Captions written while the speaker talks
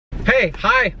Hey,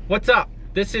 hi, what's up?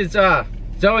 This is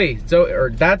Zoe, or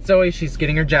that's Zoe, she's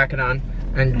getting her jacket on.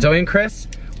 And Zoe and Chris,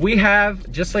 we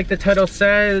have, just like the title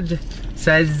says,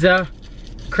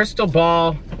 crystal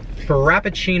ball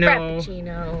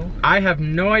Frappuccino. I have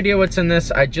no idea what's in this.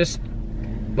 I just,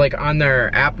 like on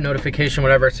their app notification,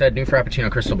 whatever, it said new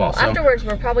Frappuccino crystal ball. So afterwards,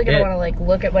 we're probably gonna wanna like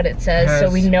look at what it says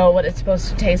so we know what it's supposed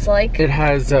to taste like. It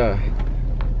has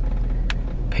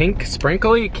pink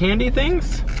sprinkly candy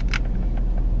things.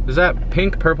 Is that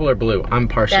pink, purple, or blue? I'm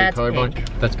partially colorblind.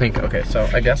 That's pink. Okay, so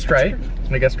I guessed right.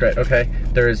 Okay,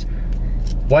 there's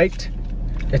white.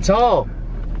 It's all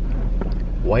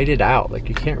whited out. Like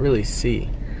you can't really see.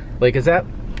 Like, is that,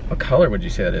 what color would you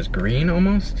say that is? Green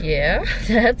almost? Yeah,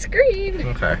 that's green.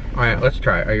 Okay, all right, let's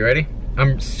try it. Are you ready?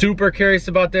 I'm super curious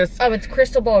about this. Oh, it's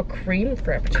crystal ball cream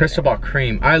Frappuccino. Crystal ball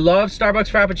cream. I love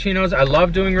Starbucks Frappuccinos. I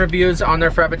love doing reviews on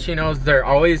their Frappuccinos. They're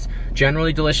always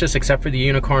generally delicious, except for the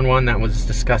unicorn one. That was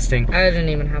disgusting. I didn't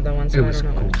even have that one, so I don't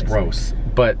know. It was gross,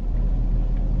 but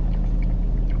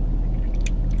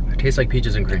it tastes like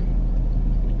peaches and cream.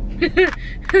 Do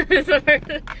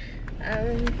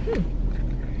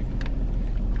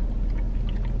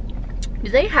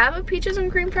they have a peaches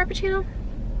and cream Frappuccino?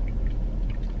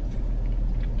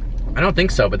 I don't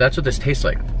think so, but that's what this tastes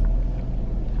like.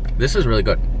 This is really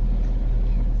good.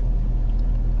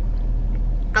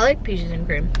 I like peaches and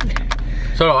cream.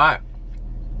 So do I.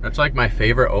 That's like my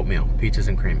favorite oatmeal, peaches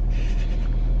and cream.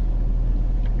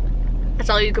 That's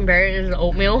all you compare it is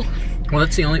oatmeal? Well,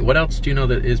 that's the only, what else do you know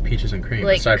that is peaches and cream?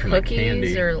 Like aside from like cookies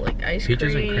candy? Or like ice cream?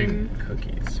 Peaches and cream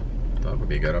cookies. That would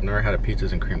be good. I've never had a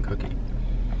peaches and cream cookie.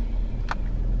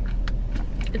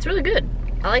 It's really good.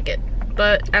 I like it.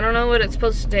 But I don't know what it's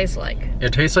supposed to taste like.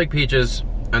 It tastes like peaches,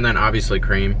 and then obviously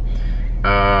cream.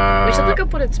 We should look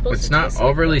up what it's supposed to taste like. It's not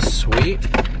overly sweet.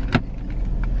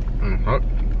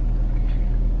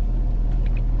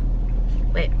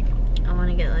 Wait, I want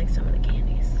to get like some of the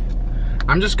candies.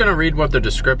 I'm just gonna read what the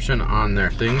description on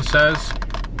their thing says.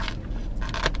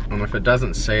 And if it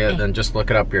doesn't say it, then just look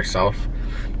it up yourself.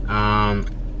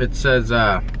 It says,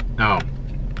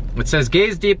 It says,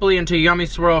 gaze deeply into a yummy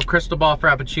swirl of crystal ball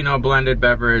Frappuccino blended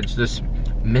beverage. This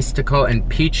mystical and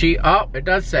peachy, oh, it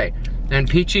does say, and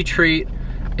peachy treat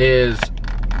is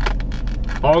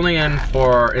only in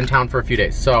town for a few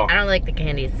days. So I don't like the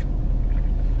candies.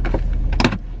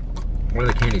 What do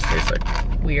the candies taste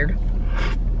like? Weird.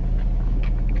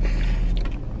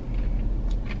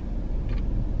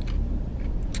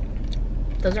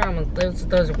 Those are almost,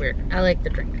 those are weird. I like the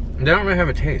drink. They don't really have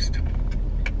a taste.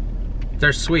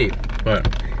 They're sweet, but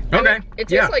okay. I mean, it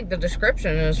tastes like the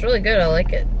description, and it's really good. I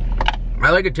like it.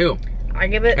 I like it too. I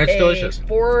give it it's delicious.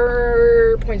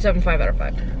 4.75 out of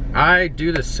 5. I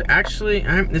do this, actually,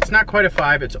 it's not quite a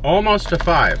 5, it's almost a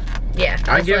 5. Yeah.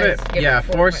 I give it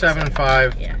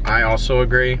 4.75. Yeah. I also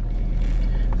agree.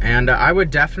 And I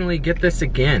would definitely get this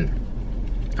again.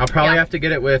 I'll probably have to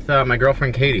get it with my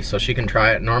girlfriend Katie so she can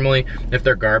try it. Normally, if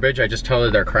they're garbage, I just tell her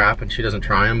they're crap and she doesn't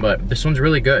try them, but this one's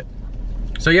really good.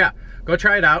 So yeah. Go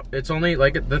try it out. It's only,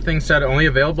 like the thing said, only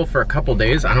available for a couple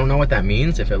days. I don't know what that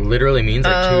means, if it literally means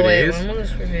like 2 days. When will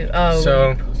this review? Oh,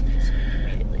 so, post this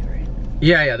immediately, right?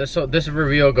 Yeah, this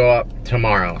review will go up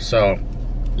tomorrow, so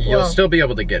you'll still be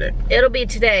able to get it. It'll be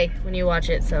today when you watch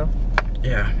it, so.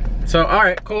 Yeah. So,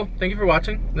 alright, cool. Thank you for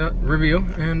watching the review,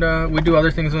 and we do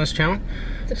other things on this channel.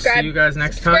 Subscribe. See you guys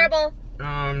next time.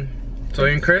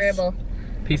 Zoe and Chris.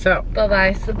 Peace out.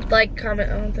 Bye-bye. Like,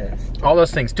 comment on this. All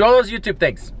those things. Do all those YouTube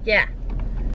things. Yeah.